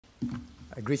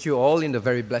I greet you all in the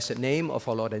very blessed name of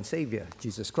our Lord and Savior,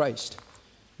 Jesus Christ.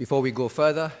 Before we go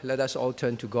further, let us all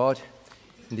turn to God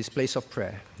in this place of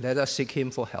prayer. Let us seek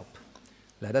Him for help.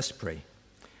 Let us pray.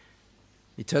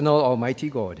 Eternal Almighty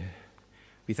God,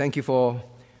 we thank you for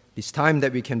this time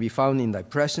that we can be found in thy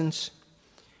presence.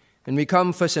 And we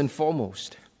come first and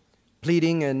foremost,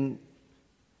 pleading and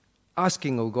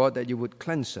asking, O God, that you would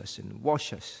cleanse us and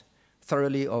wash us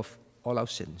thoroughly of all our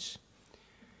sins.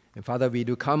 And Father, we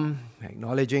do come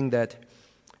acknowledging that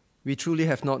we truly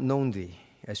have not known thee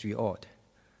as we ought,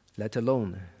 let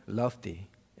alone love thee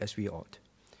as we ought.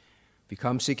 We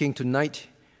come seeking tonight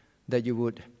that you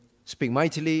would speak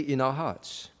mightily in our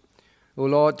hearts, O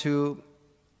Lord, to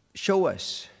show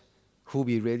us who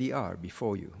we really are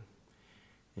before you.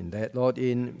 And that, Lord,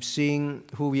 in seeing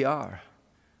who we are,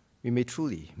 we may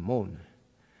truly mourn.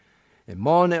 And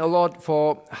mourn, O Lord,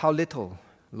 for how little,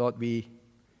 Lord, we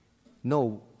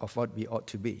know of what we ought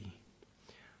to be.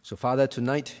 So, Father,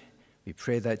 tonight we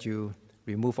pray that you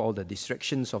remove all the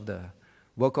distractions of the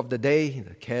work of the day,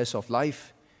 the cares of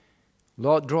life.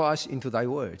 Lord, draw us into thy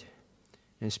word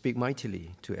and speak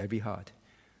mightily to every heart.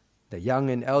 The young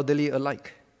and elderly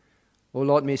alike, O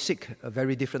Lord, may seek a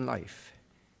very different life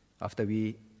after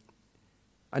we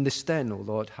understand, O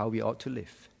Lord, how we ought to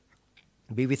live.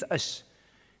 Be with us.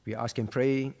 We ask and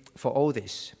pray for all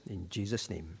this in Jesus'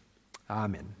 name.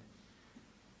 Amen.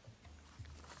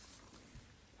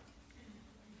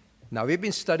 Now, we've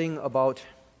been studying about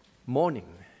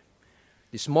mourning.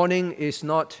 This mourning is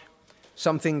not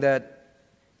something that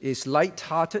is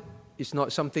light-hearted. It's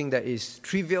not something that is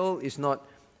trivial. It's not,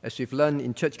 as we've learned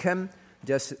in church camp,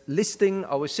 just listing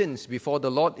our sins before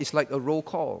the Lord is like a roll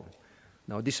call.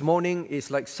 Now, this mourning is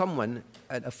like someone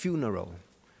at a funeral.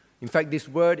 In fact, this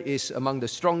word is among the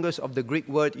strongest of the Greek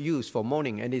word used for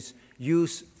mourning, and it's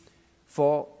used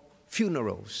for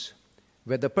funerals,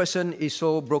 where the person is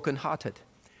so broken-hearted,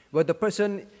 where the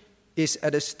person is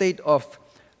at a state of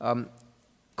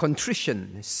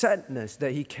contrition, sadness,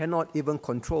 that he cannot even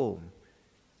control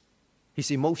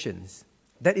his emotions.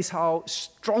 That is how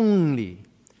strongly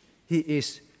he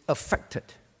is affected.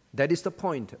 That is the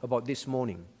point about this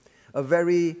mourning. A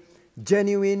very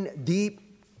genuine, deep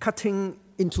cutting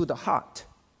into the heart.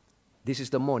 This is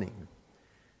the mourning.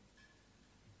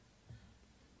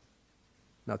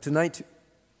 Now tonight,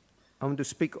 I want to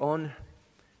speak on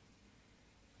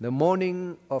the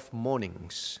mourning of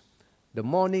mournings. The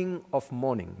mourning of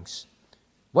mournings.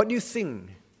 What do you think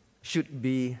should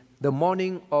be the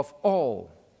mourning of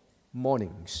all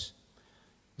mournings?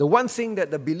 The one thing that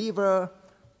the believer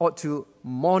ought to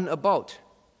mourn about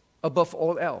above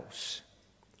all else.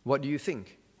 What do you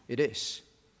think it is?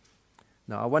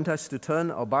 Now I want us to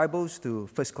turn our Bibles to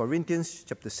 1 Corinthians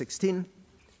chapter 16.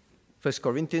 1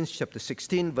 Corinthians chapter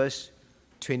 16 verse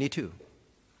 22.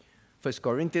 1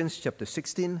 Corinthians chapter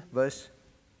 16, verse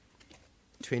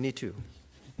 22.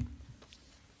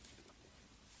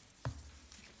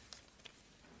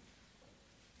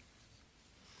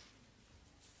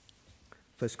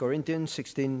 First Corinthians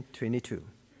 16:22.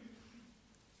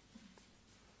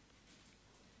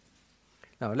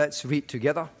 Now let's read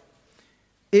together.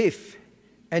 If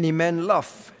any man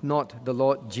love not the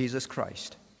Lord Jesus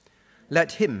Christ,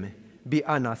 let him be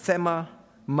anathema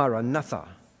maranatha.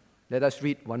 Let us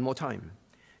read one more time.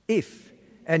 If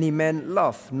any man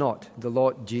love not the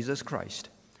Lord Jesus Christ,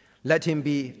 let him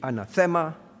be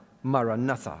anathema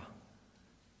maranatha.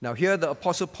 Now here the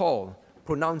Apostle Paul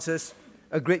pronounces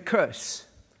a great curse.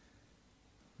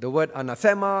 The word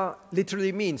anathema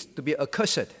literally means to be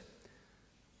accursed.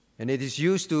 And it is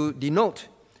used to denote,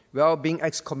 well, being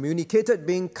excommunicated,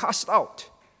 being cast out.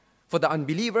 For the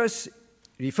unbelievers, it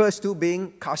refers to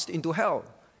being cast into hell,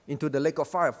 into the lake of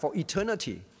fire for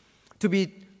eternity, to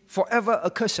be forever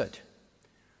accursed.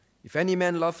 If any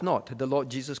man love not the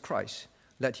Lord Jesus Christ,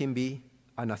 let him be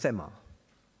anathema.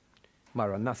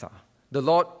 Maranatha. The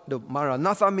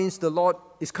Maranatha means the Lord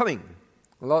is coming.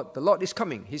 The Lord is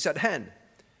coming. He's at hand.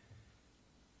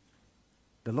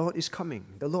 The Lord is coming.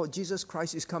 The Lord Jesus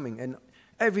Christ is coming. And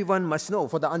everyone must know,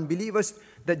 for the unbelievers,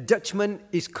 that judgment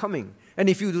is coming. And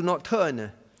if you do not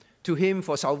turn to him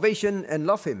for salvation and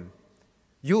love him,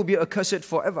 you will be accursed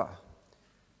forever.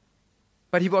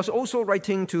 But he was also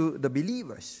writing to the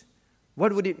believers.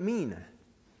 What would it mean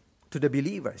to the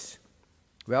believers?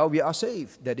 Well, we are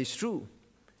saved. That is true.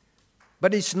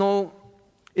 But it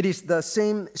is the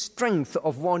same strength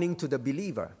of warning to the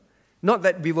believer. Not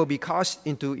that we will be cast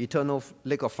into eternal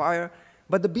lake of fire,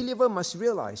 but the believer must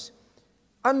realize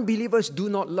unbelievers do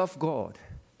not love God.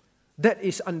 That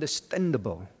is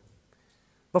understandable.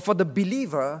 But for the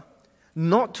believer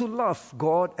not to love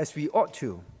God as we ought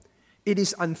to, it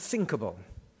is unthinkable.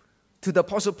 To the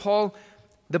Apostle Paul,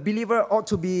 the believer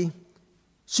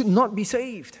should not be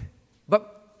saved.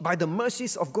 But by the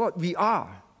mercies of God, we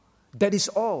are. That is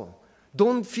all.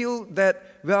 Don't feel that,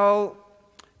 well,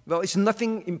 it's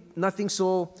nothing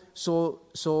so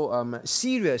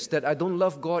serious that I don't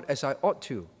love God as I ought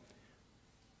to.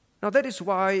 Now that is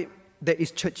why there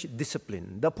is church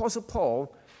discipline. The Apostle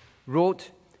Paul wrote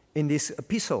in this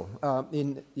epistle,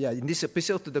 in this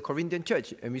epistle to the Corinthian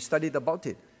church, and we studied about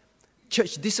it.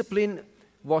 Church discipline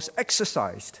was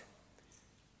exercised.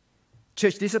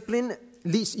 Church discipline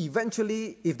leads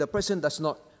eventually, if the person does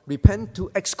not repent, to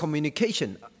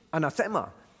excommunication,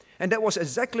 anathema. And that was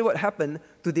exactly what happened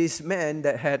to this man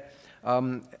that had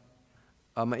an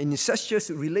incestuous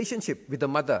relationship with the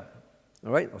mother,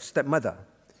 all right, or stepmother.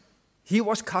 He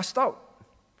was cast out.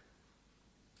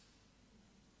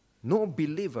 No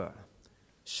believer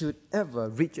should ever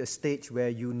reach a stage where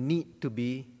you need to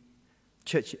be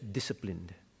church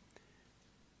disciplined.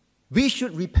 We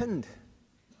should repent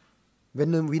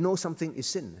when we know something is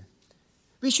sin.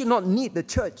 We should not need the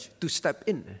church to step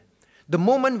in. The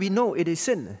moment we know it is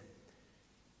sin,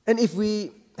 and if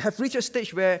we have reached a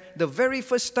stage where the very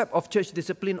first step of church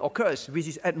discipline occurs, which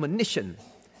is admonition,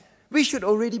 we should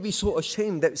already be so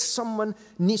ashamed that someone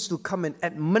needs to come and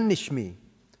admonish me,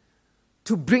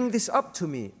 to bring this up to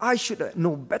me. I should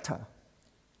know better.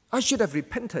 I should have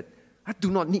repented. I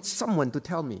do not need someone to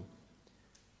tell me.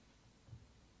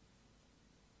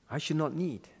 I should not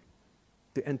need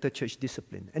to enter church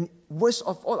discipline. And worst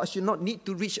of all, I should not need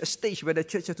to reach a stage where the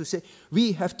church has to say,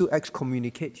 we have to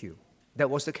excommunicate you. That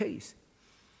was the case.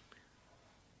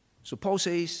 So Paul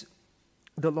says,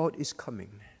 the Lord is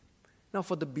coming. Now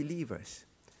for the believers,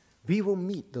 we will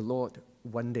meet the Lord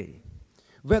one day.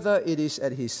 Whether it is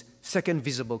at his second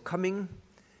visible coming,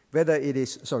 whether it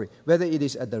is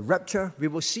at the rapture, we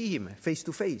will see him face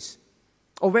to face.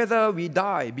 Or whether we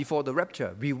die before the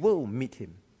rapture, we will meet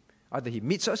him. Either he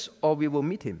meets us or we will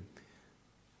meet him.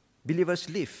 Believers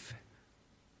live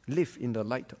in the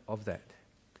light of that.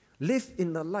 Live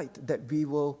in the light that we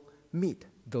will meet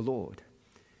the Lord.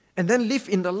 And then live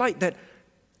in the light that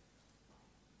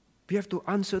we have to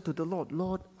answer to the Lord,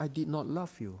 Lord, I did not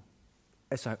love you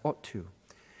as I ought to.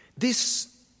 This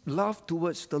love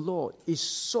towards the Lord is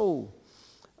so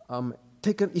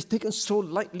taken so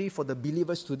lightly for the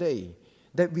believers today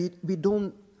that we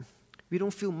don't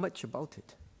feel much about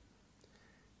it.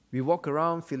 We walk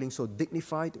around feeling so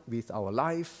dignified with our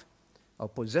life, our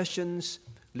possessions,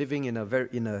 living in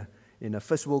a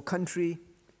first world country.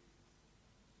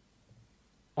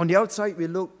 On the outside, we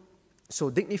look so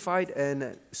dignified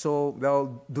and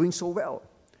doing so well.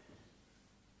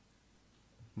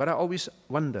 But I always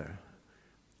wonder,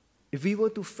 if we were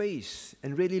to face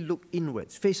and really look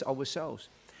inwards, face ourselves,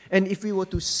 and if we were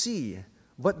to see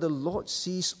what the Lord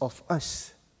sees of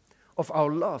us, of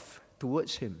our love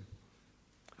towards him,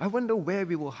 I wonder where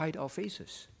we will hide our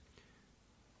faces.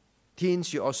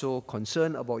 Teens, you're also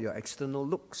concerned about your external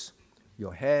looks,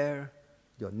 your hair,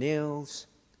 your nails,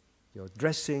 your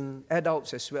dressing.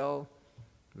 Adults as well.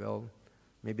 Well,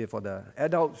 maybe for the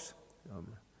adults,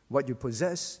 what you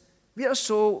possess. We are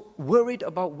so worried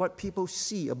about what people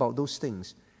see about those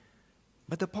things.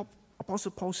 But the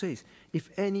Apostle Paul says, if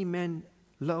any man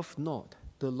love not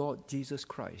the Lord Jesus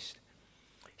Christ,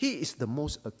 he is the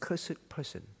most accursed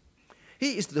person.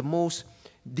 He is the most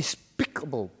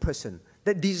despicable person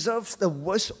that deserves the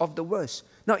worst of the worst.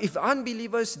 Now, if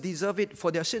unbelievers deserve it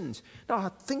for their sins, now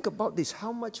think about this.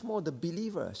 How much more the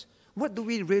believers? What do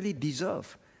we really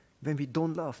deserve when we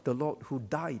don't love the Lord who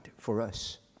died for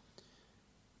us?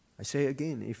 I say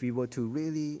again, if we were to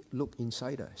really look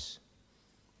inside us,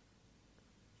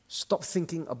 stop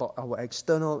thinking about our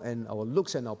external and our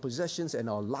looks and our possessions and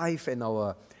our life and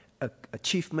our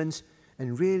achievements,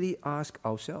 and really ask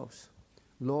ourselves,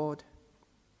 Lord,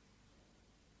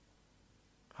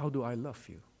 how do I love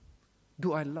you?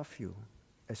 Do I love you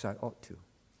as I ought to?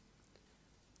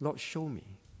 Lord, show me.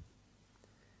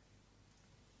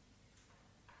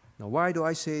 Now, why do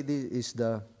I say this is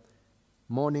the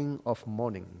morning of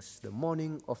mornings? The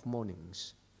morning of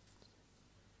mornings.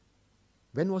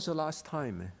 When was the last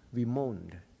time we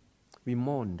mourned? We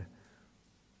mourned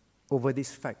over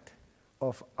this fact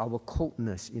of our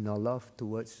coldness in our love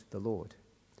towards the Lord.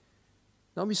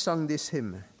 Now we sung this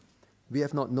hymn, we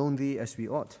have not known thee as we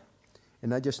ought.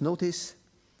 And I just noticed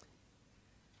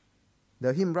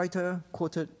the hymn writer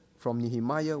quoted from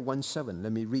Nehemiah 1:7.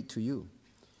 Let me read to you.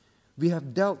 We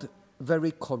have dealt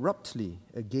very corruptly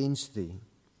against thee,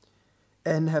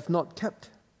 and have not kept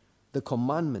the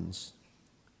commandments.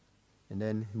 And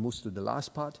then he moves to the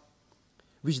last part,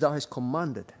 which thou hast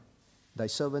commanded thy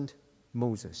servant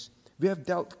Moses. We have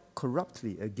dealt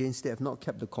corruptly against, they have not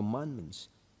kept the commandments.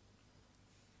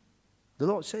 The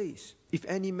Lord says, if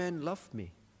any man love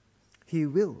me, he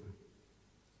will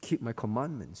keep my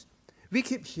commandments. We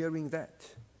keep hearing that.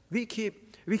 We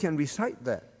can recite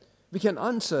that. We can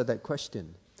answer that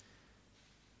question.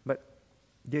 But,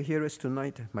 dear hearers,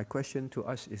 tonight, my question to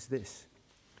us is this.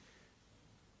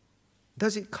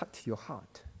 Does it cut your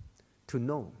heart to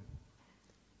know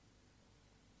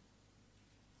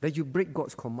that you break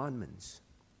God's commandments?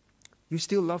 You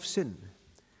still love sin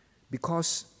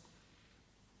because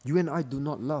you and I do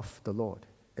not love the Lord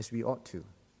as we ought to.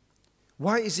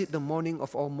 Why is it the morning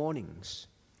of all mornings?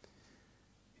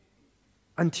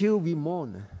 Until we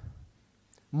mourn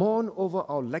over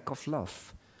our lack of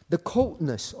love, the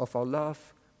coldness of our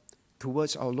love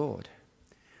towards our Lord,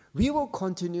 we will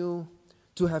continue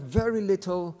to have very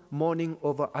little mourning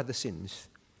over other sins.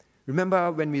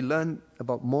 Remember when we learned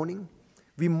about mourning?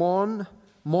 We mourn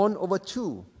over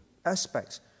two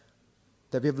aspects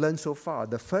that we've learned so far.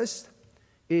 The first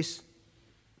is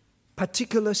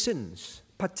particular sins,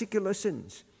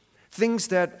 things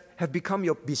that have become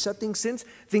your besetting sins,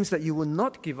 things that you will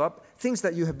not give up, things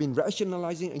that you have been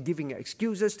rationalizing and giving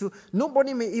excuses to.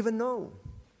 Nobody may even know.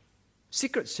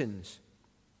 Secret sins.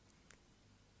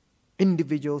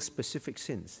 Individual specific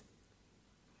sins.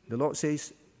 The Lord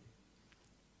says,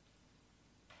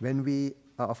 when we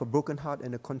are of a broken heart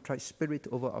and a contrite spirit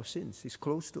over our sins, He's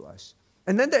close to us.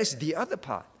 And then there is the other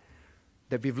part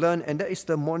that we've learned, and that is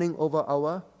the mourning over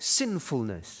our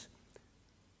sinfulness.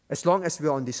 As long as we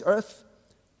are on this earth,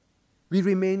 we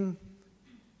remain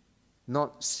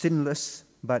not sinless,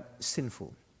 but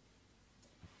sinful.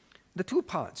 The two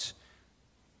parts.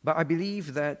 But I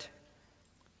believe that,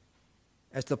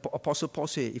 as the Apostle Paul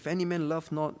said, if any man love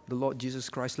not the Lord Jesus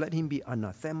Christ, let him be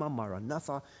anathema,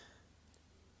 maranatha.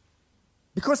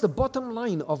 Because the bottom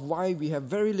line of why we have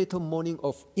very little mourning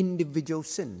of individual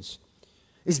sins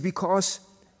is because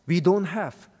we don't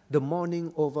have the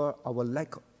mourning over our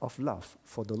lack of love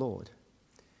for the Lord.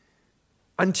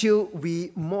 Until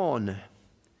we mourn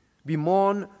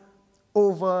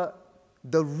over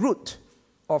the root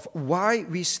of why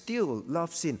we still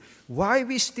love sin, why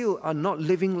we still are not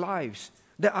living lives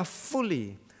that are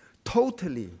fully,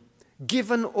 totally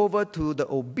given over to the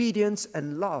obedience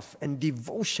and love and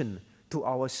devotion to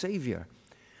our Savior.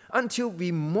 Until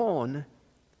we mourn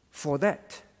for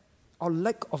that, our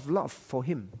lack of love for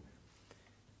Him,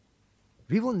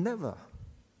 we will never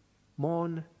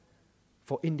mourn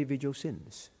for individual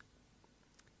sins.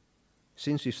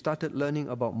 Since we started learning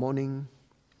about mourning,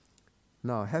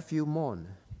 now have you mourned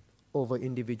over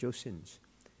individual sins?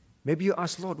 Maybe you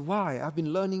ask, Lord, why? I've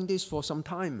been learning this for some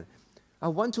time. I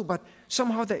want to, but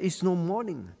somehow there is no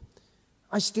mourning.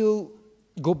 I still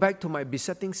go back to my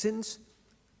besetting sins.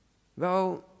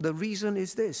 Well, the reason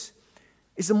is this.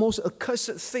 It's the most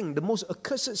accursed thing, the most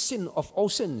accursed sin of all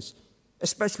sins,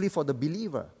 especially for the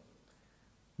believer.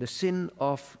 The sin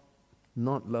of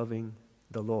not loving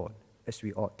the Lord as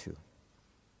we ought to.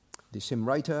 The hymn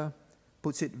writer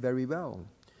puts it very well.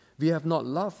 We have not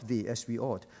loved thee as we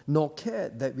ought, nor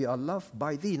cared that we are loved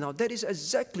by thee. Now that is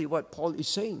exactly what Paul is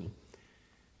saying.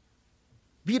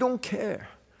 We don't care.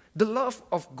 The love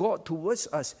of God towards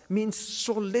us means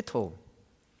so little.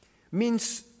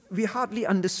 Means we hardly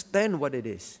understand what it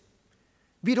is.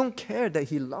 We don't care that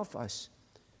He loves us.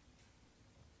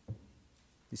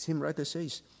 The hymn writer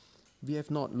says, we have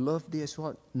not loved thee as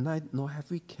what, nor have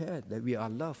we cared that we are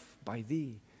loved by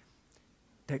thee.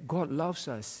 That God loves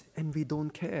us and we don't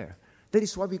care. That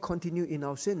is why we continue in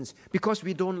our sins, because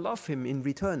we don't love Him in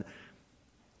return.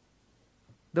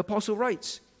 The apostle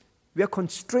writes, we are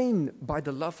constrained by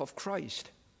the love of Christ.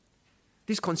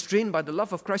 This constrained by the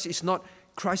love of Christ is not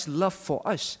Christ's love for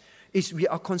us. We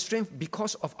are constrained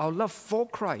because of our love for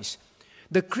Christ.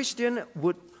 The Christian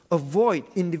would avoid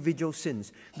individual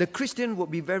sins. The Christian would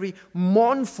be very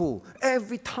mournful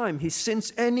every time he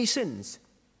sins any sins,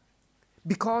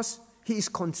 because he is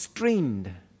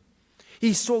constrained.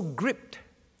 He is so gripped.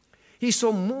 He is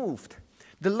so moved.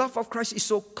 The love of Christ is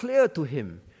so clear to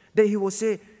him that he will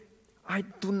say, I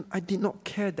did not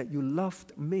care that you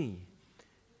loved me.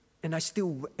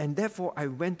 And therefore I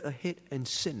went ahead and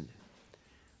sinned.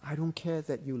 I don't care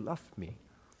that you loved me.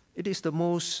 It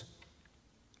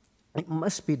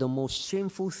must be the most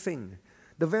shameful thing.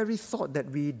 The very thought that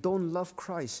we don't love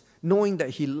Christ, knowing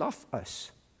that He loved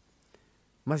us,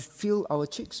 must fill our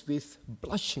cheeks with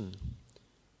blushing,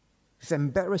 with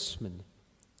embarrassment.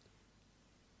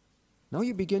 Now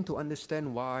you begin to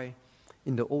understand why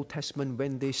in the Old Testament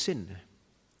when they sin,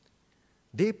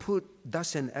 they put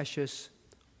dust and ashes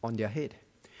on their head.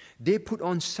 They put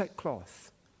on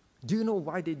sackcloth. Do you know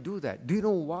why they do that? Do you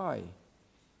know why?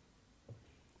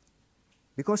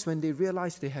 Because when they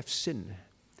realize they have sinned,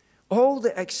 all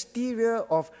the exterior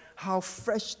of how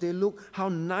fresh they look, how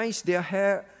nice their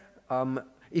hair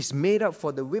is made up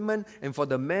for the women and for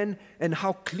the men, and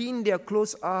how clean their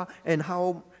clothes are, and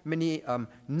how many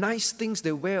nice things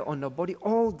they wear on their body,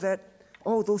 all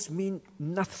those mean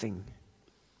nothing.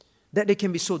 That they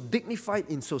can be so dignified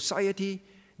in society,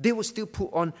 they will still put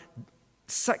on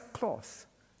sackcloth,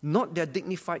 not their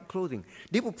dignified clothing.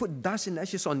 They will put dust and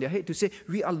ashes on their head to say,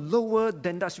 we are lower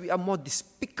than dust, we are more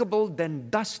despicable than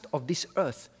dust of this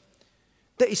earth.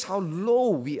 That is how low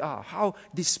we are, how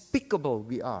despicable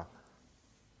we are.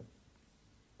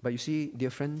 But you see,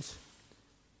 dear friends,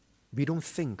 we don't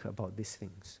think about these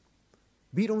things.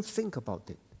 We don't think about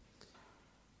it.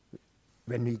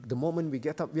 The moment we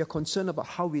get up, we are concerned about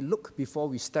how we look before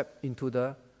we step into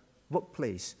the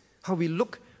workplace, how we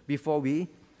look before we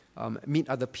meet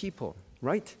other people,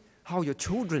 right? How your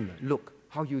children look,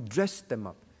 how you dress them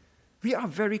up. We are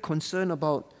very concerned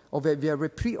about, or we are very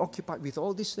preoccupied with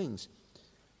all these things.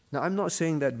 Now, I'm not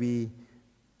saying that we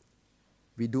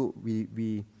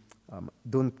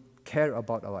don't care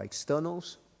about our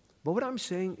externals, but what I'm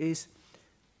saying is,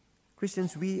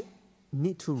 Christians, we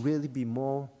need to really be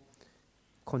more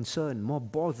concerned, more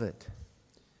bothered,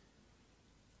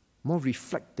 more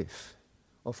reflective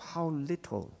of how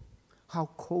little, how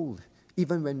cold,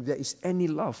 even when there is any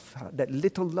love, that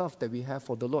little love that we have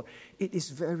for the Lord, it is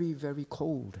very, very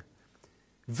cold,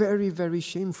 very, very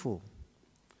shameful.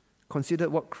 Consider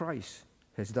what Christ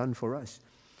has done for us.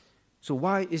 So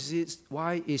why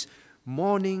is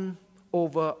mourning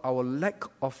over our lack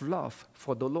of love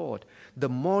for the Lord the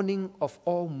mourning of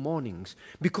all mournings?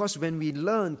 Because when we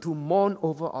learn to mourn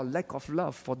over our lack of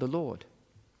love for the Lord,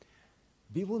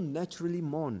 we will naturally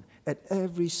mourn at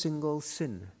every single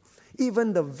sin.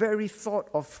 Even the very thought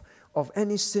of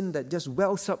any sin that just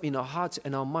wells up in our hearts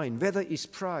and our mind, whether it's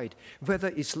pride, whether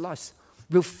it's lust,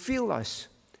 will fill us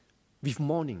with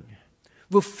mourning,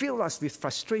 will fill us with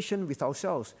frustration with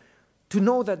ourselves, to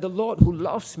know that the Lord who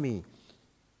loves me.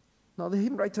 Now the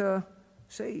hymn writer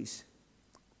says,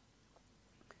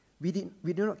 we do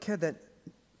not care that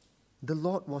the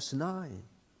Lord was nigh,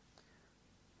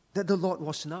 that the Lord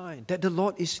was nigh, that the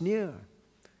Lord is near.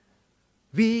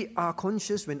 We are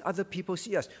conscious when other people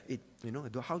see us.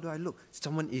 How do I look?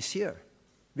 Someone is here.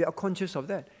 We are conscious of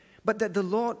that. But that the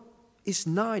Lord is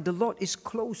nigh, the Lord is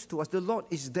close to us, the Lord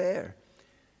is there.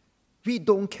 We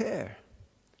don't care.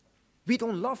 We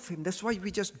don't love Him. That's why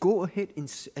we just go ahead and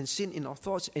sin in our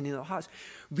thoughts and in our hearts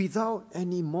without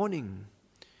any mourning,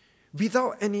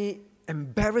 without any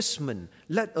embarrassment,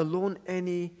 let alone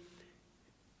any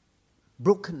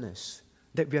brokenness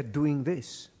that we are doing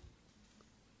this.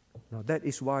 Now that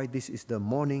is why this is the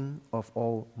mourning of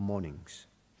all mournings.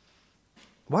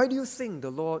 Why do you think the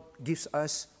Lord gives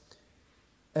us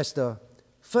as the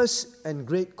first and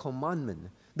great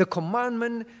commandment, the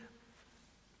commandment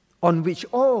on which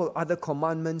all other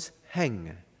commandments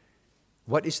hang?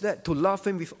 What is that? To love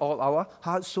Him with all our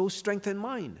heart, soul, strength, and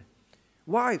mind.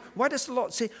 Why? Why does the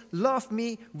Lord say, love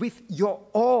me with your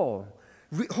all?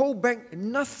 Hold back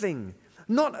nothing.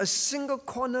 Not a single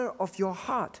corner of your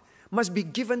heart must be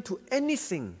given to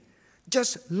anything.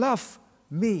 Just love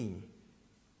me.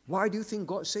 Why do you think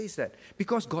God says that?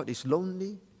 Because God is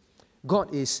lonely.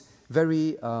 God is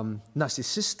very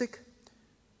narcissistic.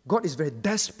 God is very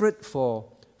desperate for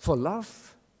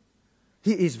love.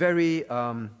 He is very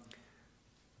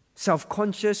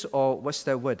self-conscious, or what's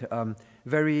that word?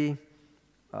 Very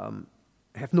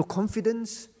have no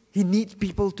confidence. He needs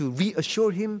people to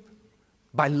reassure Him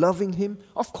by loving Him.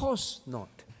 Of course not.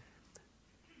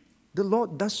 The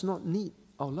Lord does not need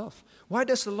our love. Why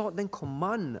does the Lord then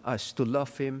command us to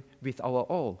love Him with our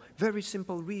all? Very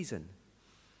simple reason.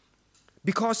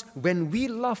 Because when we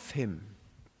love Him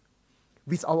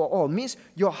with our all, means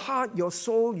your heart, your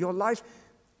soul, your life,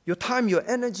 your time, your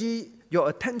energy, your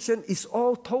attention is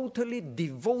all totally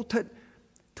devoted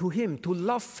to Him, to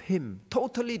love Him,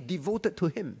 totally devoted to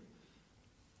Him.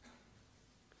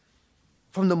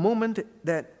 From the moment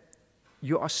that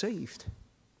you are saved,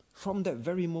 from that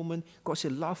very moment, God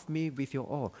said, love me with your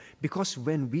all. Because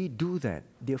when we do that,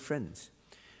 dear friends,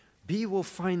 we will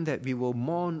find that we will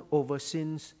mourn over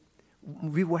sins.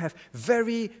 We will have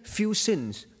very few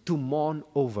sins to mourn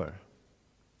over.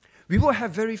 We will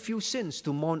have very few sins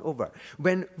to mourn over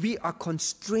when we are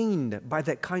constrained by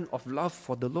that kind of love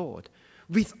for the Lord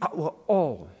with our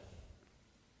all.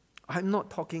 I'm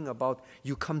not talking about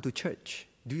you come to church.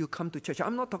 Do you come to church?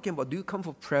 I'm not talking about do you come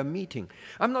for prayer meeting.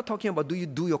 I'm not talking about do you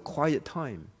do your quiet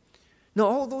time. No,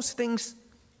 all those things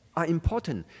are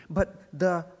important. But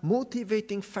the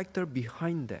motivating factor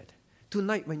behind that,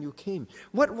 tonight when you came,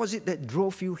 what was it that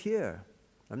drove you here?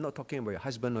 I'm not talking about your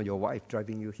husband or your wife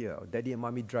driving you here, or daddy and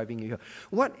mommy driving you here.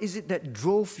 What is it that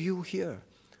drove you here?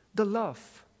 The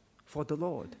love for the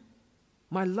Lord.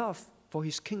 My love for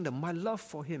His kingdom. My love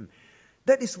for Him.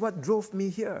 That is what drove me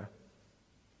here.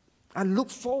 I look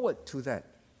forward to that.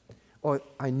 Or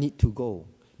I need to go.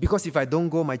 Because if I don't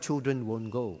go, my children won't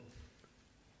go.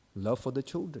 Love for the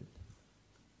children.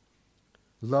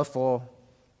 Love for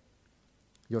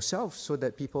yourself so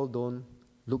that people don't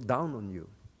look down on you.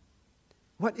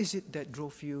 What is it that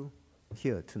drove you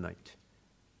here tonight?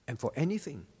 And for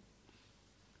anything.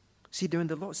 See, when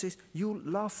the Lord says, you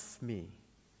love me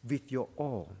with your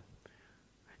all,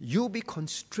 you'll be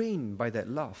constrained by that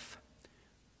love.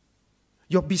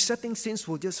 Your besetting sins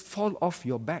will just fall off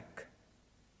your back.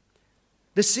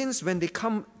 The sins, when they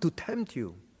come to tempt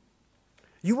you,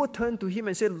 you will turn to Him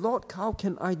and say, Lord, how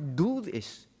can I do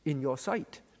this in your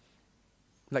sight?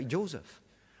 Like Joseph.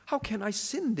 How can I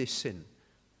sin this sin?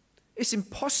 It's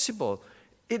impossible.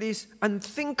 It is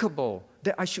unthinkable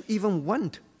that I should even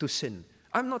want to sin.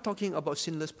 I'm not talking about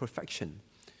sinless perfection.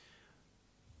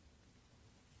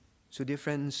 So, dear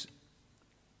friends,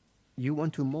 you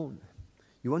want to mourn.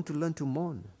 You want to learn to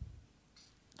mourn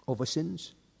over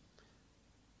sins.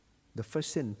 The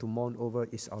first sin to mourn over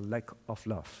is our lack of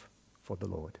love for the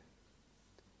Lord.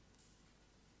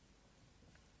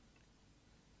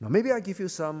 Now, maybe I give you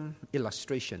some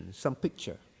illustration, some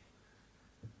picture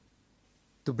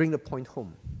to bring the point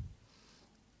home.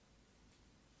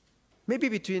 Maybe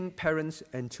between parents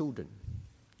and children,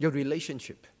 your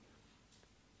relationship.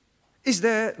 Is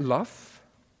there love?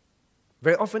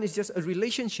 Very often it's just a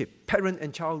relationship, parent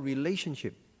and child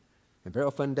relationship. And very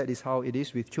often that is how it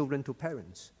is with children to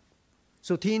parents.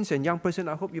 So teens and young person,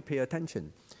 I hope you pay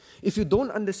attention. If you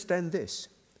don't understand this,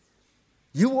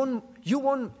 you won't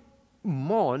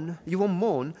mourn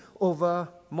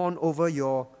over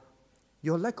your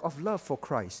lack of love for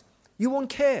Christ. You won't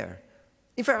care.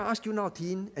 In fact, I ask you now,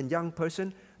 teen and young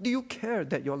person, do you care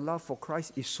that your love for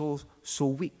Christ is so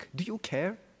weak? Do you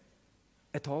care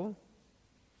at all?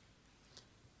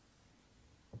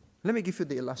 Let me give you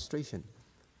the illustration.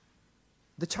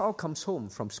 The child comes home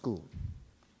from school.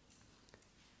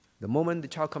 The moment the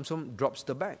child comes home, drops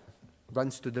the bag,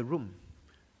 runs to the room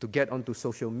to get onto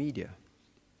social media.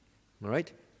 All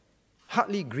right?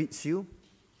 Hardly greets you,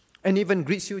 and even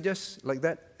greets you just like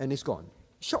that, and is gone.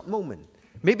 Short moment.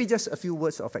 Maybe just a few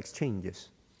words of exchanges.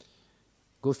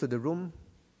 Goes to the room,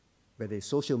 whether it's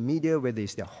social media, whether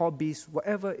it's their hobbies,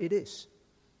 whatever it is.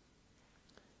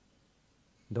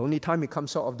 The only time he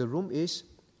comes out of the room is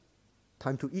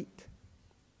time to eat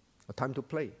or time to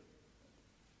play.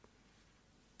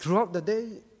 Throughout the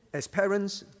day, as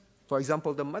parents, for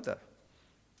example, the mother,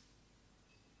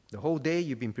 the whole day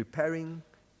you've been preparing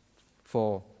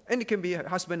for, and it can be a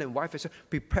husband and wife as well,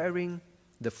 preparing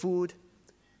the food,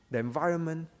 the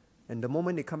environment, and the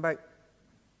moment they come back,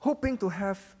 hoping to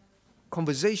have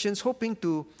conversations, hoping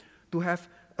to have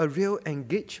a real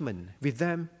engagement with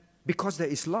them because there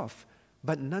is love.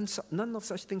 But none of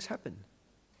such things happen.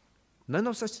 None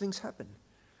of such things happen.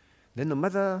 Then the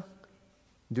mother,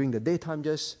 during the daytime,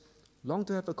 just long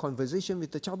to have a conversation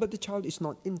with the child, but the child is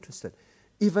not interested.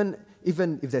 Even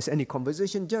if there's any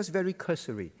conversation, just very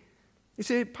cursory. You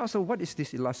say, Pastor, what is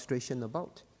this illustration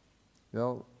about?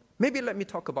 Well, maybe let me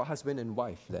talk about husband and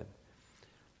wife then.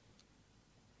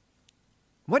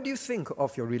 What do you think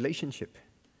of your relationship?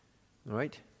 All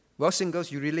right? Well,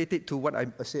 singles, you relate it to what I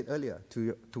said earlier,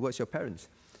 towards your parents.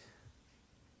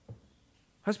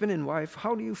 Husband and wife,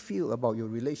 how do you feel about your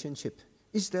relationship?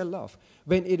 Is there love?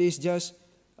 When it is just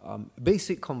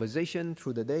basic conversation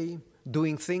through the day,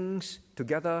 doing things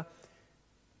together.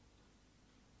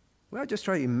 Well, just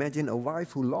try to imagine a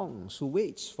wife who longs, who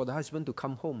waits for the husband to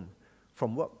come home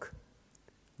from work.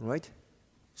 Right?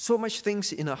 So much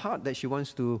things in her heart that she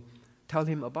wants to tell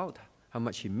him about, how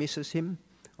much she misses him,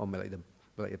 or like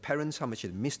the parents, how much they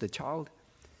miss the child.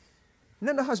 And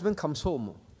then the husband comes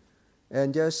home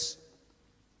and just,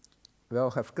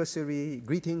 have cursory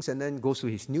greetings and then goes to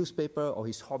his newspaper or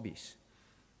his hobbies.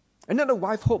 And then the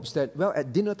wife hopes that,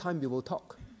 at dinner time we will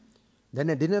talk. Then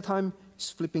at dinner time, he's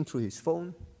flipping through his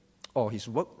phone or his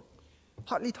work,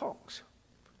 hardly talks.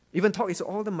 Even talk is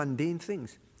all the mundane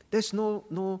things. There's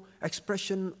no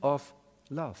expression of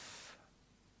love,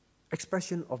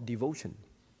 expression of devotion.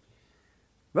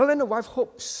 Well, then the wife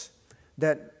hopes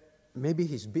that maybe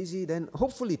he's busy. Then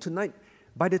hopefully tonight,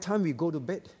 by the time we go to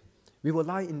bed, we will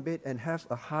lie in bed and have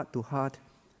a heart-to-heart,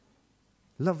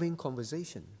 loving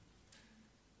conversation.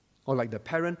 Or like the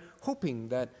parent, hoping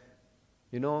that,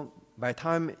 by the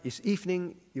time it's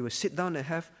evening, you will sit down and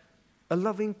have a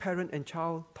loving parent and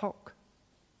child talk.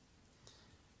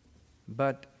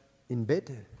 But in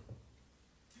bed.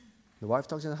 The wife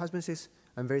talks and the husband says,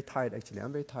 I'm very tired actually,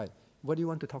 I'm very tired. What do you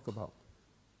want to talk about?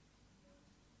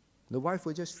 The wife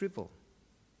will just shrivel,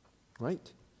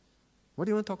 right? What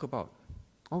do you want to talk about?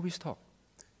 Always talk.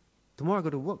 Tomorrow I go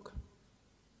to work.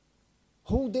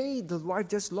 Whole day the wife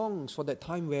just longs for that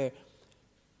time where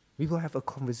we will have a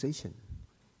conversation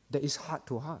that is heart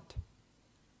to heart.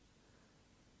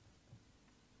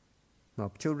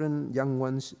 Now, children, young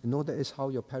ones, know that is how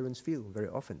your parents feel very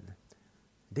often.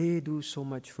 They do so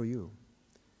much for you.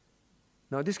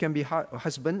 Now, this can be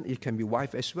husband, it can be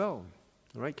wife as well.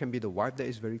 All right? It can be the wife that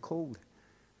is very cold.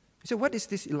 You say, what is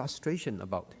this illustration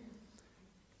about?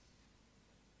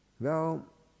 Well,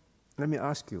 let me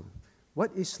ask you,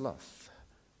 what is love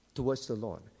towards the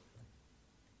Lord?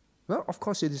 Well, of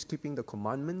course, it is keeping the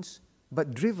commandments,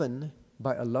 but driven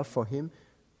by a love for Him.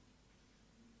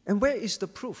 And where is the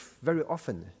proof? Very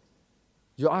often,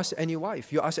 you ask any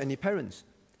wife, you ask any parents,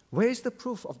 where is the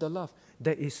proof of the love?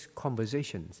 There is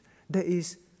conversations. There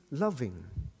is loving,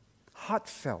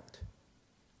 heartfelt,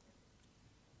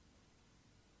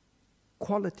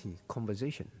 quality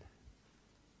conversation.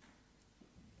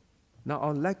 Now,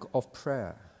 our lack of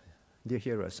prayer, dear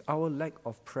hearers, our lack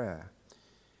of prayer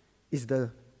is the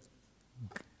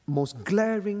most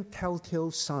glaring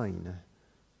telltale sign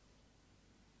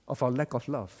of our lack of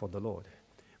love for the Lord.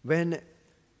 When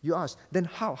you ask, then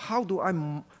how do I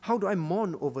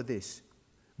mourn over this?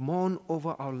 Mourn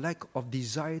over our lack of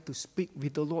desire to speak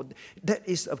with the Lord. That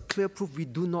is a clear proof we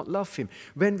do not love Him.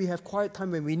 When we have quiet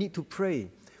time, when we need to pray,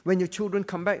 when your children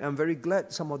come back, I'm very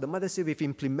glad some of the mothers say we've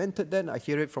implemented that. I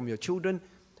hear it from your children.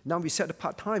 Now we set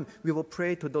apart time. We will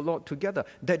pray to the Lord together.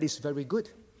 That is very good.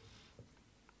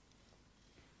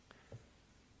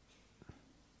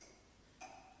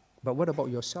 But what about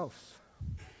yourself?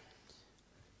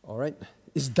 All right,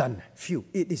 it's done. Phew,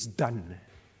 it is done.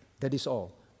 That is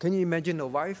all. Can you imagine a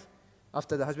wife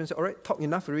after the husband says, all right, talk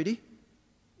enough already?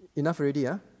 Enough already,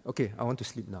 huh? Okay, I want to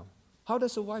sleep now. How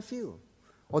does a wife feel?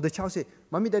 Or the child say,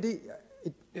 Mommy, Daddy,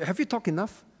 have you talked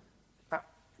enough?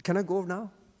 Can I go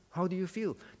now? How do you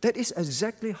feel? That is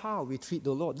exactly how we treat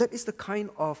the Lord. That is the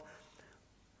kind of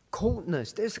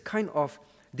coldness, that is the kind of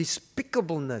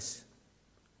despicableness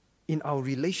in our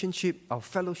relationship, our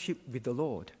fellowship with the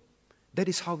Lord. That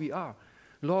is how we are.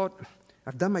 Lord,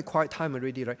 I've done my quiet time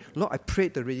already, right? Lord, I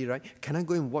prayed already, right? Can I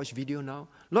go and watch video now?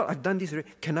 Lord, I've done this already.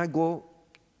 Can I go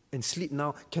and sleep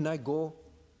now? Can I go?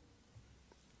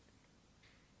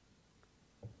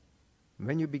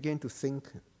 When you begin to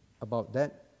think about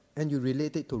that and you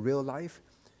relate it to real life,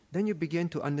 then you begin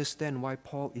to understand why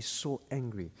Paul is so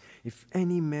angry. If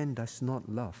any man does not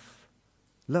love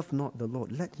not the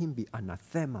Lord, let him be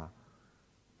anathema.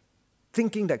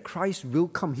 Thinking that Christ will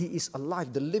come. He is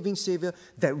alive, the living Savior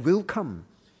that will come.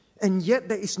 And yet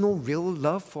there is no real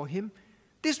love for Him.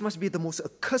 This must be the most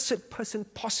accursed person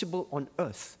possible on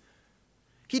earth.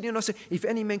 He did not say, if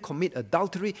any man commit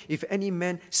adultery, if any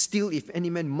man steal, if any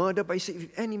man murder, but He said,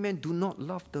 if any man do not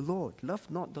love the Lord, love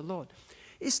not the Lord.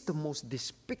 It's the most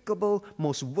despicable,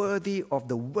 most worthy of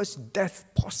the worst death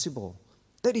possible.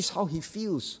 That is how He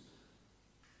feels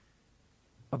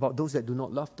about those that do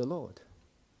not love the Lord.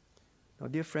 Now,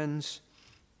 dear friends,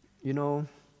 you know,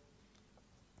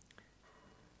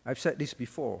 I've said this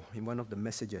before in one of the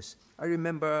messages. I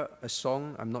remember a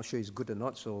song, I'm not sure it's good or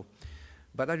not,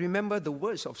 but I remember the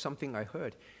words of something I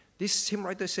heard. This hymn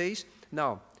writer says,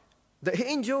 now, the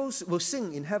angels will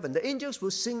sing in heaven. The angels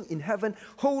will sing in heaven,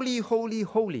 holy, holy,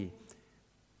 holy.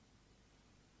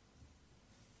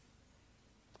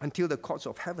 Until the courts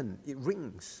of heaven, it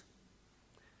rings.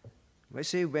 I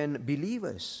say, when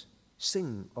believers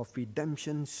sing of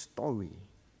redemption story,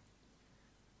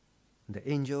 the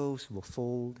angels will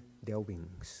fold their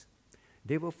wings.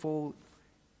 They will fold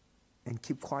and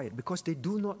keep quiet because they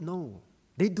do not know.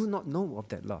 They do not know of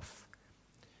that love.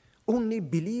 Only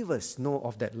believers know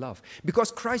of that love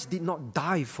because Christ did not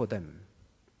die for them,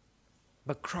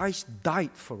 but Christ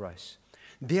died for us.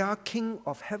 Their King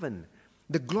of heaven,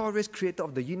 the glorious creator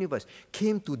of the universe,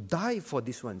 came to die for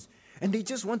these ones. And they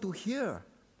just want to hear.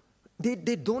 They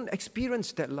don't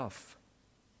experience that love.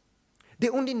 They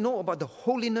only know about the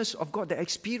holiness of God. They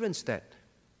experience that.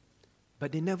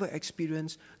 But they never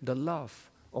experience the love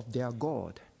of their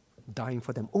God dying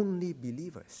for them. Only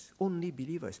believers. Only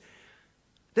believers.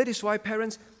 That is why,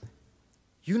 parents,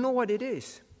 you know what it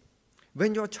is.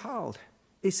 When your child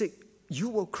is sick, you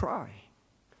will cry.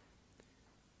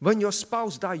 When your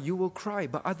spouse dies, you will cry,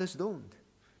 but others don't.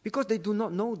 Because they do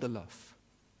not know the love.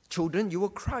 Children, you will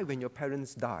cry when your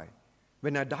parents die.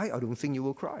 When I die, I don't think you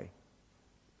will cry.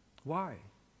 Why?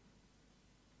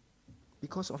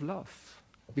 Because of love.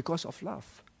 Because of love.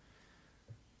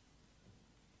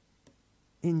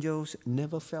 Angels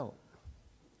never felt,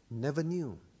 never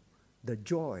knew the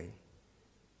joy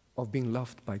of being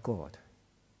loved by God.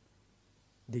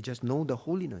 They just know the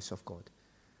holiness of God.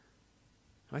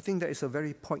 I think that is a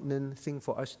very poignant thing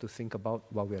for us to think about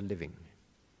while we are living.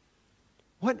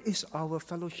 What is our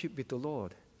fellowship with the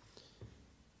Lord?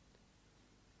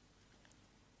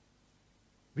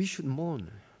 We should mourn.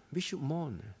 We should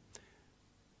mourn.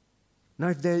 Now,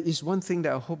 if there is one thing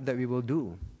that I hope that we will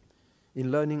do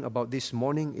in learning about this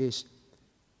mourning is,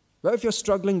 well, if you're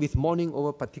struggling with mourning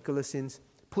over particular sins,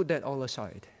 put that all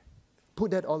aside.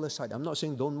 Put that all aside. I'm not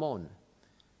saying don't mourn.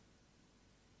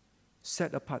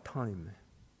 Set apart time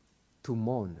to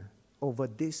mourn over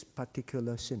this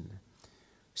particular sin.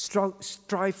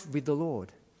 Strive with the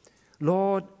Lord.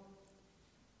 Lord,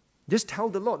 just tell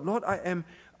the Lord, Lord, I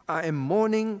am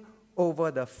mourning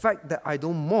over the fact that I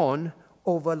don't mourn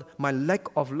over my lack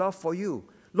of love for you.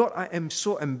 Lord, I am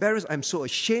so embarrassed. I'm so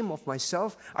ashamed of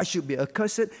myself. I should be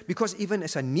accursed because even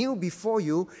as I kneel before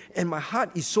you and my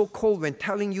heart is so cold when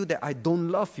telling you that I don't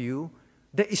love you,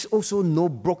 there is also no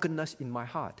brokenness in my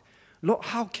heart. Lord,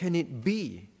 how can it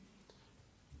be?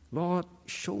 Lord,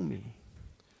 show me.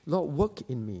 Lord, work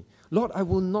in me. Lord, I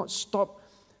will not stop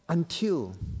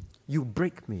until you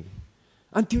break me,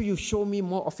 until you show me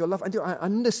more of your love, until I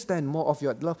understand more of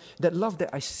your love, that love that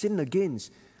I sin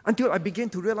against, until I begin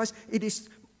to realize it is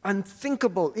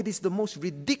unthinkable, it is the most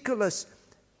ridiculous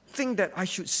thing that I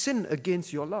should sin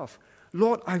against your love.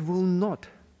 Lord, I will not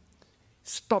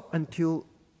stop until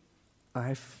I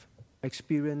have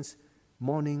experienced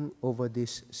mourning over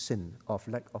this sin of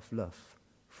lack of love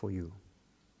for you.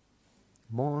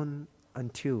 Mourn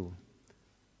until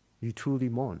you truly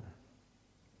mourn.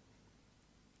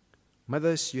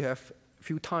 Mothers, you have a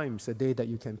few times a day that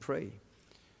you can pray.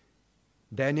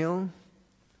 Daniel,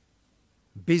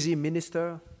 busy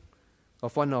minister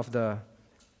of one of the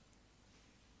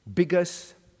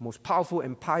biggest, most powerful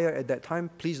empire at that time,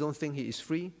 please don't think he is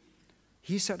free.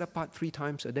 He set apart 3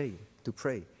 times a day to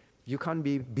pray. You can't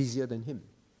be busier than him.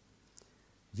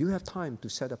 You have time to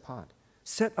set apart.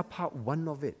 Set apart one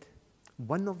of it.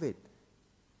 One of it.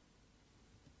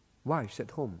 Wives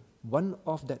at home, one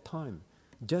of that time,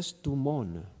 just to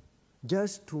mourn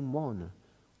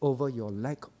over your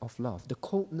lack of love, the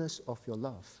coldness of your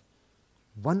love.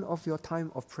 One of your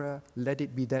time of prayer, let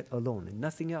it be that alone, and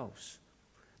nothing else.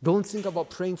 Don't think about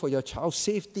praying for your child's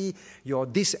safety, your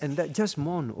this and that. Just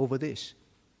mourn over this.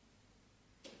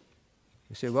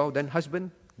 You say, well, then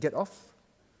husband, get off.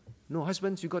 No,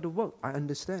 husbands, you got to work. I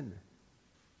understand.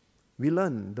 We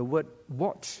learn the word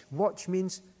watch. Watch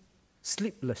means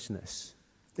sleeplessness.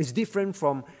 It's different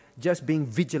from just being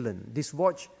vigilant. This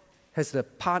watch has the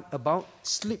part about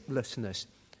sleeplessness.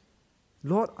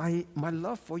 Lord, my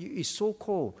love for you is so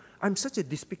cold. I'm such a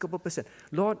despicable person.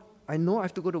 Lord, I know I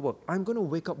have to go to work. I'm going to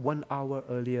wake up 1 hour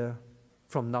earlier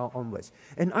from now onwards.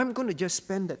 And I'm going to just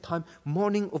spend that time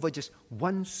mourning over just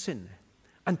one sin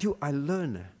until I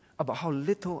learn about how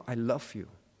little I love you.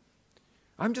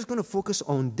 I'm just going to focus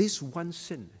on this one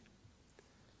sin.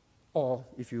 Or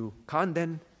if you can't,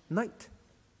 then night.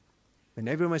 When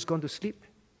everyone has gone to sleep,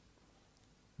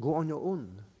 go on your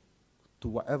own to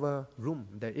whatever room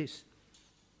there is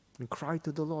and cry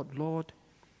to the Lord, Lord,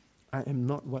 I am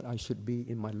not what I should be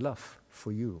in my love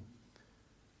for you.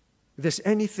 If there's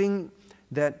anything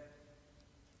that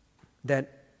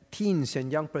teens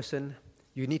and young person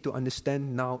you need to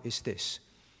understand now is this.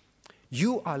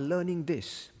 You are learning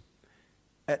this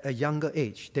at a younger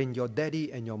age than your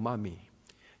daddy and your mommy.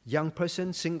 Young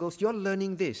person, singles, you're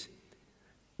learning this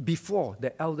before the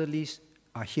elderlies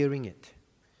are hearing it.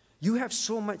 You have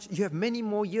many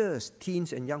more years,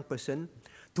 teens and young person,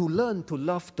 to learn to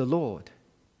love the Lord.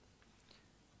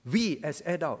 We as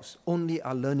adults only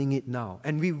are learning it now,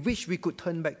 and we wish we could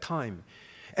turn back time.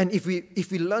 And if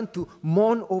we learn to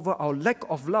mourn over our lack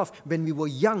of love when we were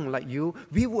young like you,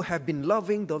 we would have been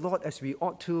loving the Lord as we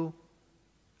ought to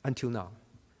until now.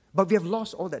 But we have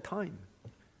lost all that time.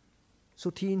 So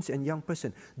teens and young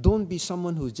person, don't be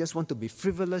someone who just want to be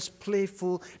frivolous,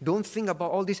 playful. Don't think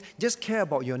about all this. Just care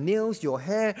about your nails, your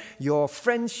hair, your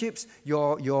friendships,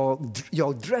 your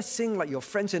dressing like your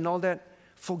friends and all that.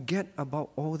 Forget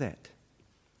about all that.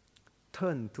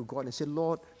 Turn to God and say,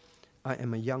 Lord, I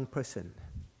am a young person.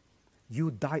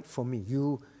 You died for me.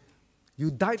 You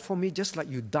died for me just like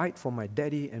you died for my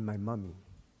daddy and my mommy.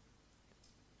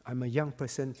 I'm a young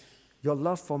person. Your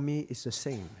love for me is the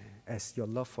same as your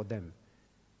love for them.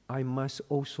 I must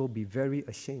also be very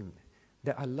ashamed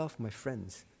that I love my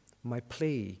friends, my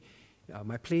playthings,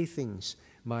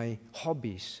 my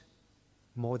hobbies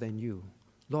more than you.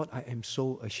 Lord, I am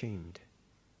so ashamed.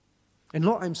 And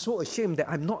Lord, I'm so ashamed that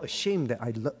I'm not ashamed that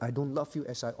I don't love you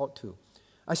as I ought to.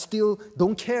 I still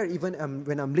don't care even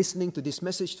when I'm listening to this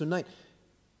message tonight.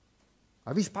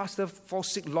 I wish Pastor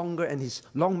falls sick longer and his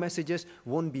long messages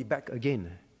won't be back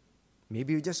again.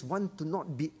 Maybe you just want to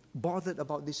not be bothered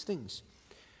about these things.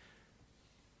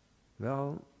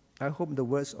 Well, I hope the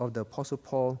words of the Apostle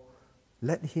Paul,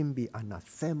 let him be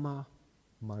anathema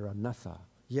maranatha.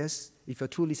 Yes, if you're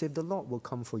truly saved, the Lord will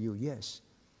come for you, yes.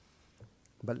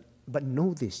 But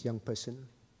know this, young person.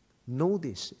 Know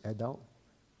this, adult.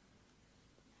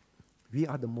 We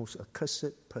are the most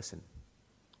accursed person,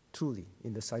 truly,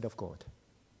 in the sight of God.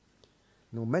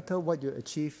 No matter what you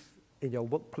achieve in your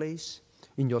workplace,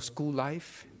 in your school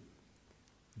life,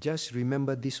 just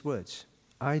remember these words.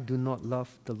 I do not love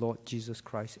the Lord Jesus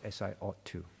Christ as I ought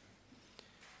to.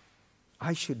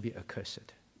 I should be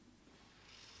accursed.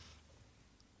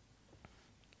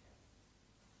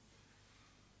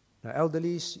 Now,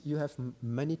 elderlies, you have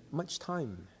much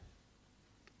time.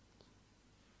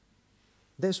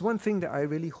 There's one thing that I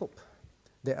really hope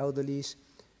the elderlies,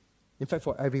 in fact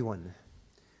for everyone,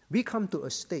 we come to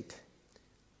a state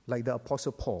like the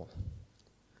Apostle Paul.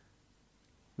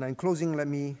 Now in closing, let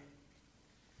me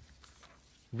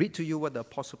read to you what the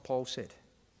Apostle Paul said.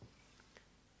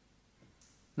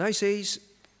 Now he says,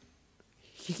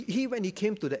 he when he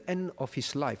came to the end of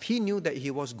his life, he knew that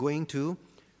he was going to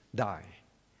die.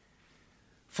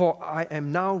 For I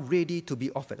am now ready to be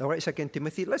offered. All right, 2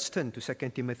 Timothy. Let's turn to 2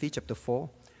 Timothy chapter 4.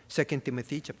 2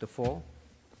 Timothy chapter 4.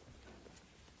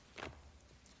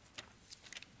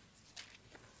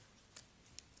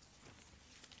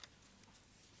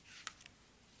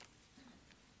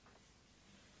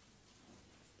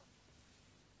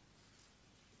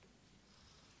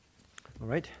 All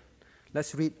right,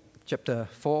 let's read chapter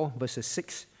 4, verses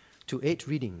 6 to 8,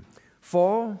 reading.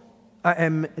 For I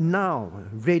am now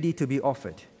ready to be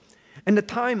offered, and the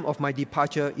time of my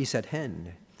departure is at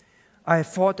hand. I have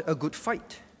fought a good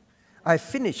fight. I have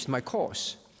finished my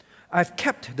course. I have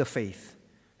kept the faith.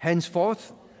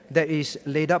 Henceforth, there is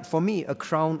laid up for me a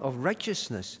crown of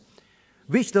righteousness,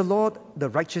 which the Lord, the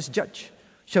righteous judge,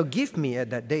 shall give me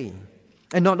at that day,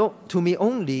 and not to me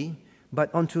only,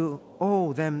 but unto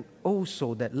all them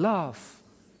also that love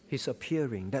his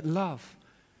appearing, that love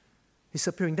his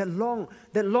appearing, that long,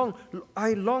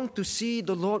 I long to see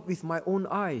the Lord with my own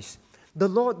eyes, the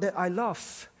Lord that I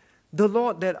love, the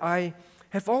Lord that I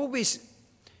have always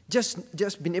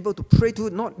just been able to pray to,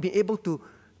 not be able to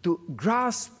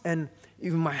grasp and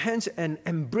with my hands and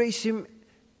embrace him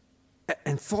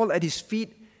and fall at his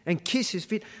feet and kiss his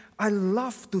feet. I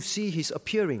love to see his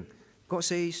appearing. God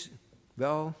says,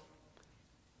 well,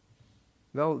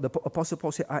 the Apostle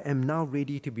Paul said, I am now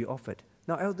ready to be offered.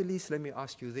 Now, elderlies, let me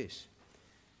ask you this.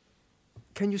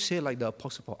 Can you say like the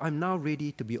Apostle Paul, I'm now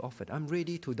ready to be offered. I'm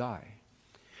ready to die.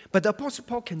 But the Apostle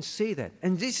Paul can say that.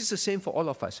 And this is the same for all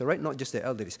of us, all right? Not just the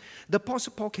elderlies. The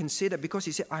Apostle Paul can say that because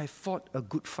he said, I fought a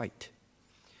good fight.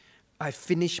 I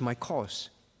finished my course.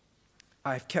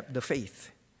 I've kept the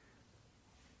faith.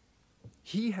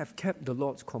 He have kept the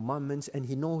Lord's commandments, and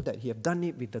he know that he have done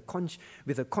it with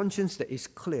a conscience that is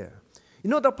clear. You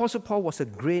know, the Apostle Paul was a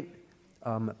great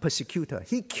persecutor.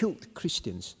 He killed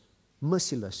Christians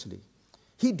mercilessly.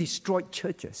 He destroyed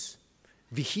churches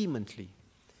vehemently.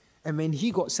 And when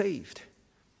he got saved,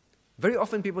 very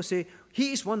often people say,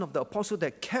 he is one of the apostles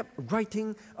that kept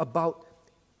writing about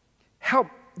help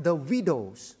the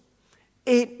widows,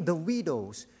 aid the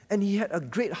widows, and he had a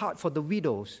great heart for the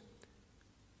widows.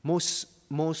 Most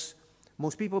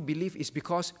people believe it's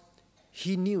because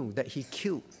he knew that he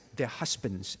killed their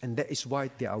husbands, and that is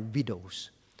why they are widows.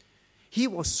 He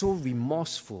was so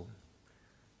remorseful.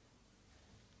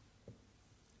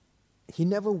 He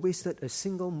never wasted a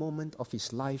single moment of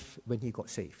his life when he got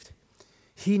saved.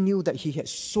 He knew that he had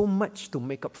so much to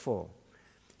make up for.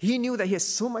 He knew that he had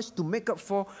so much to make up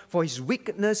for his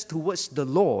wickedness towards the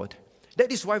Lord. That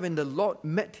is why when the Lord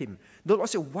met him, the Lord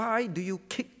said, why do you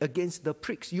kick against the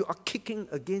pricks? You are kicking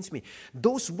against me.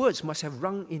 Those words must have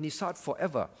rung in his heart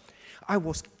forever. I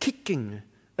was kicking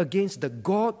against the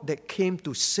God that came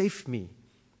to save me.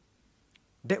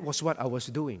 That was what I was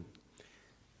doing.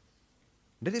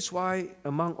 That is why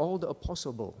among all the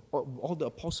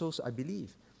apostles, I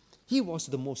believe, he was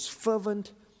the most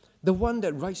fervent, the one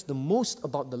that writes the most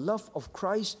about the love of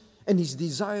Christ and his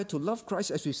desire to love Christ,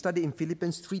 as we study in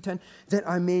Philippians 3:10, that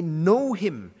I may know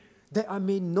him. That I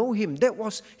may know him. That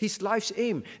was his life's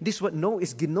aim. This word know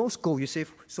is ginosko. You say,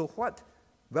 so what?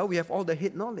 Well, we have all the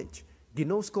head knowledge.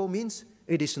 Ginosko means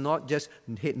it is not just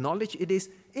head knowledge, it is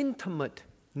intimate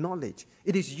knowledge.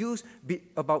 It is used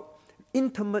about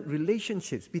intimate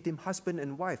relationships between husband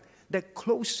and wife, that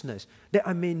closeness, that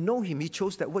I may know him. He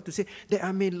chose that word to say, that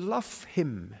I may love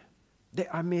him, that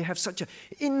I may have such an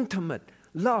intimate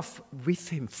love with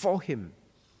him, for him.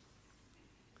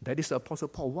 That is the Apostle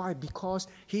Paul. Why? Because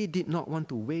he did not want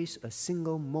to waste a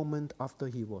single moment after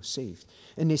he was saved.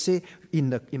 And they say,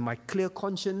 in my clear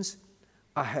conscience,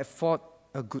 I have fought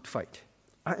a good fight.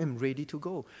 I am ready to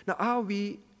go. Now, are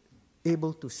we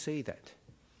able to say that?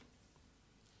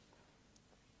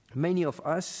 Many of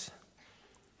us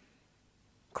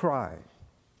cry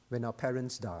when our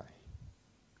parents die.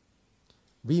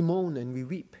 We moan and we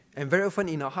weep. And very often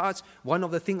in our hearts, one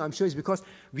of the things I'm sure is because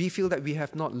we feel that we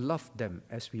have not loved them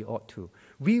as we ought to.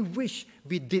 We wish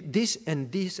we did this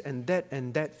and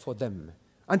that for them.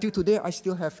 Until today, I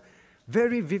still have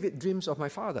very vivid dreams of my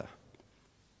father.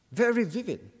 Very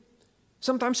vivid.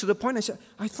 Sometimes to the point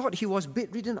I thought he was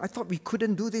bedridden. I thought we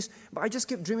couldn't do this. But I just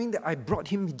kept dreaming that I brought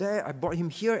him there. I brought him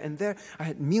here and there. I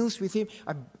had meals with him.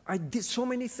 I did so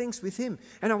many things with him.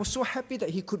 And I was so happy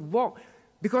that he could walk.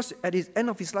 Because at the end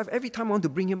of his life, every time I want to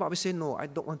bring him up, I say, no, I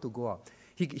don't want to go out.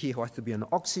 He was to be on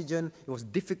oxygen. It was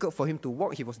difficult for him to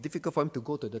walk. It was difficult for him to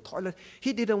go to the toilet.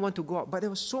 He didn't want to go out. But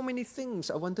there were so many things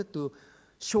I wanted to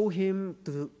show him,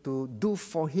 to do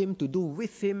for him, to do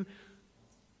with him.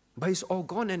 But it's all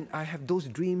gone, and I have those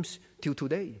dreams till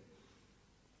today.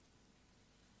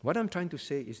 What I'm trying to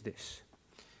say is this.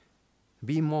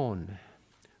 We mourn,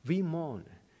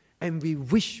 and we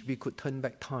wish we could turn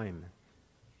back time.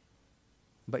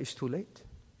 But it's too late.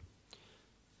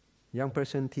 Young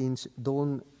person, teens,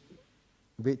 don't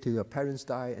wait till your parents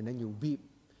die and then you weep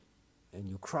and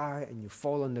you cry and you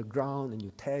fall on the ground and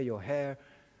you tear your hair.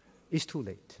 It's too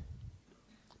late.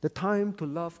 The time to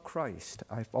love Christ,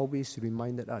 I've always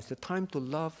reminded us, the time to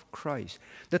love Christ,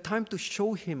 the time to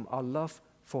show him our love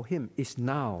for him is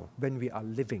now when we are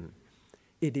living.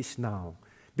 It is now.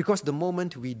 Because the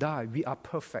moment we die, we are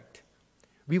perfect.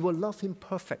 We will love him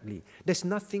perfectly. There's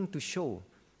nothing to show.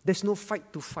 There's no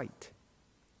fight to fight.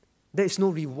 There is no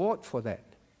reward for that.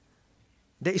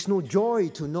 There is no joy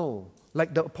to know,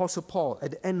 like the Apostle Paul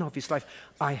at the end of his life,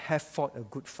 I have fought a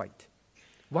good fight.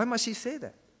 Why must he say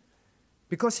that?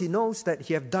 Because he knows that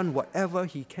he has done whatever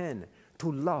he can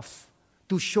to love,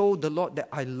 to show the Lord that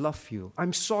I love you.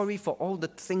 I'm sorry for all the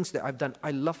things that I've done.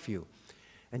 I love you.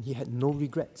 And he had no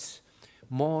regrets.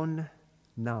 Mourn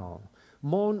now.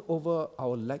 Mourn over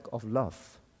our lack of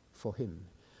love for him.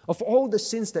 Of all the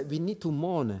sins that we need to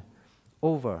mourn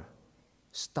over,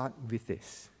 start with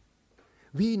this.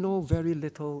 We know very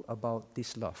little about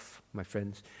this love, my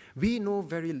friends. We know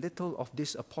very little of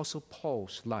this Apostle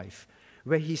Paul's life,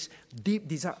 where his deep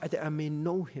desire that I may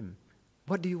know him.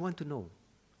 What do you want to know?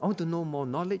 I want to know more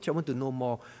knowledge. I want to know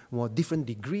more different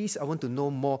degrees. I want to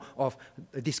know more of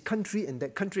this country and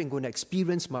that country and go and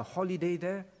experience my holiday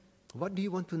there. What do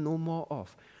you want to know more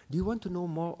of? Do you want to know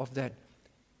more of that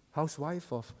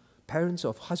housewife, of parents,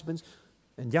 of husbands,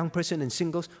 and young person and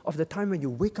singles, of the time when you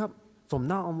wake up from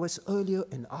now onwards, earlier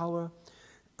an hour,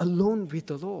 alone with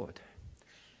the Lord?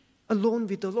 Alone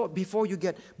with the Lord before you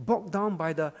get bogged down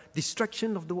by the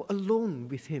distraction of the world, alone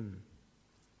with him.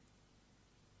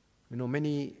 You know,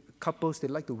 many couples, they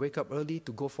like to wake up early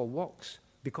to go for walks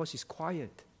because it's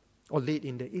quiet, or late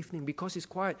in the evening because it's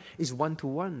quiet. It's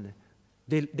one-to-one.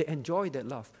 They enjoy that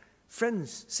love.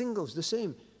 Friends, singles, the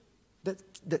same.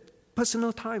 That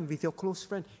personal time with your close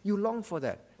friend, you long for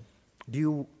that.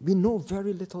 We know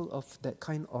very little of that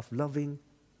kind of loving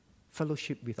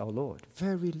fellowship with our Lord.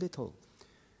 Very little.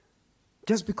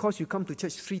 Just because you come to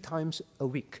church 3 times a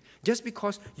week, just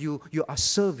because you are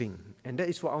serving, and that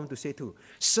is what I want to say too.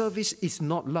 Service is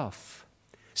not love.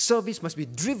 Service must be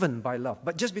driven by love.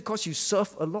 But just because you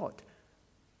serve a lot,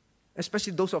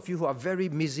 especially those of you who are very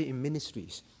busy in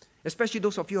ministries, especially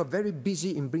those of you who are very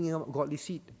busy in bringing up godly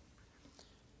seed,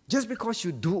 just because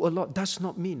you do a lot does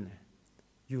not mean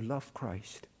you love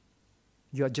Christ.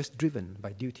 You are just driven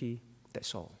by duty,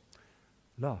 that's all.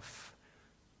 Love.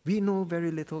 We know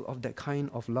very little of that kind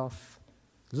of love,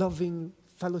 loving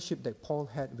fellowship that Paul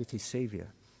had with his Savior.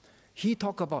 He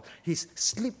talked about his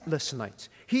sleepless nights.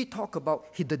 He talked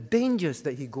about the dangers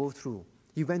that he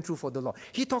went through for the Lord.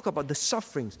 He talked about the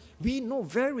sufferings. We know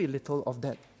very little of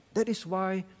that. That is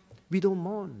why we don't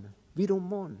mourn. We don't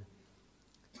mourn.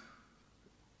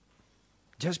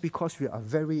 Just because we are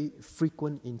very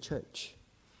frequent in church,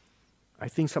 I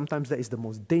think sometimes that is the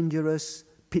most dangerous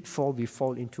pitfall we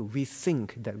fall into. We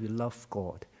think that we love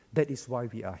God. That is why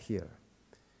we are here.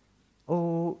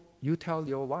 Oh, you tell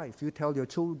your wife, you tell your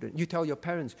children, you tell your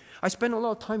parents, I spent a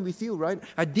lot of time with you, right?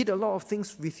 I did a lot of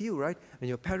things with you, right? And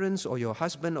your parents or your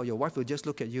husband or your wife will just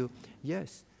look at you.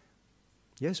 Yes,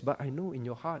 but I know in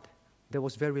your heart there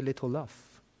was very little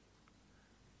love.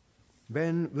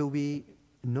 When will we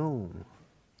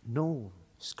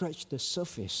scratch the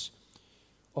surface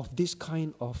of this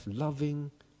kind of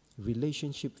loving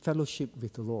relationship, fellowship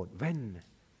with the Lord? When?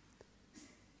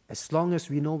 As long as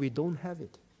we know we don't have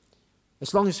it.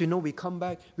 As long as we know we come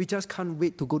back, we just can't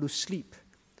wait to go to sleep.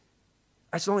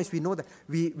 As long as we know that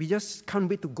we just can't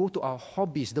wait to go to our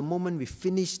hobbies the moment we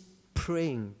finish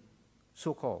praying,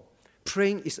 so-called.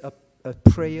 Praying is a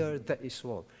prayer that is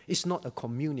all. It's not a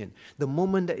communion. The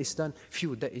moment that is done,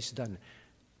 that is done.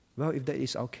 Well, if that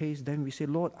is our case, then we say,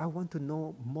 Lord, I want to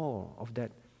know more of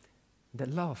that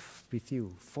love with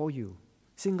you, for you.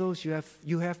 Singles,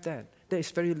 you have that. There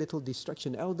is very little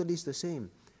distraction. Elderly is the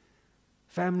same.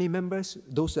 Family members,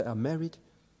 those that are married,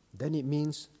 then it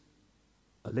means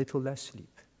a little less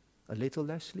sleep. A little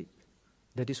less sleep.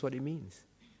 That is what it means.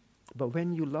 But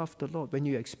when you love the Lord, when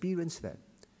you experience that,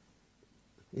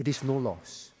 it is no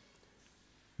loss.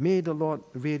 May the Lord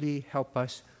really help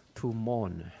us to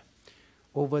mourn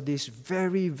over this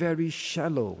very, very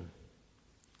shallow,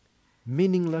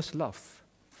 meaningless love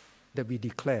that we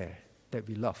declare that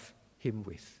we love Him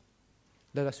with.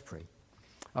 Let us pray.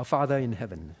 Our Father in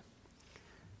heaven,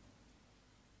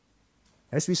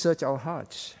 as we search our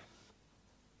hearts,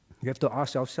 we have to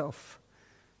ask ourselves,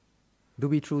 do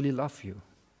we truly love you?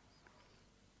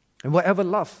 And whatever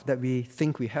love that we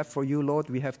think we have for you, Lord,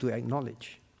 we have to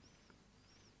acknowledge.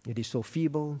 It is so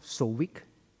feeble, so weak.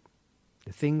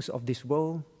 The things of this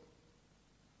world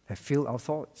have filled our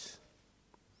thoughts.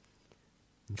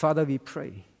 And Father, we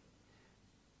pray.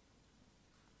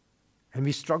 And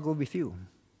we struggle with you.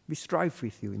 We strive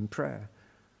with you in prayer.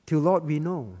 Till, Lord, we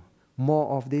know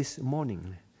more of this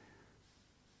morning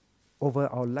over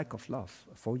our lack of love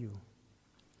for you.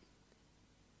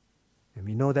 And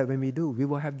we know that when we do, we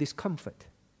will have this comfort,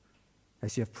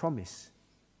 as you have promised.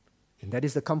 And that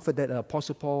is the comfort that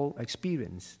Apostle Paul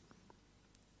experienced.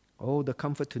 Oh, the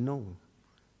comfort to know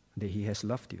that he has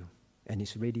loved you and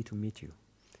is ready to meet you.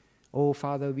 Oh,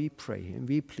 Father, we pray and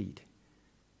we plead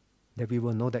that we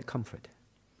will know that comfort.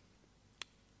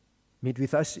 Meet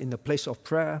with us in the place of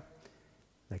prayer,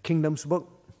 the kingdom's work.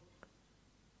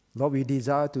 Lord, we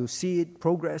desire to see it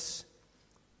progress.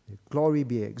 Glory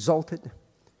be exalted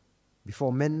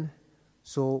before men.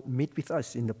 So meet with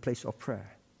us in the place of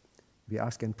prayer. We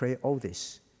ask and pray all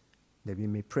this, that we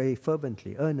may pray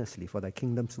fervently, earnestly for thy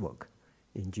kingdom's work.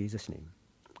 In Jesus' name,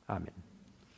 amen.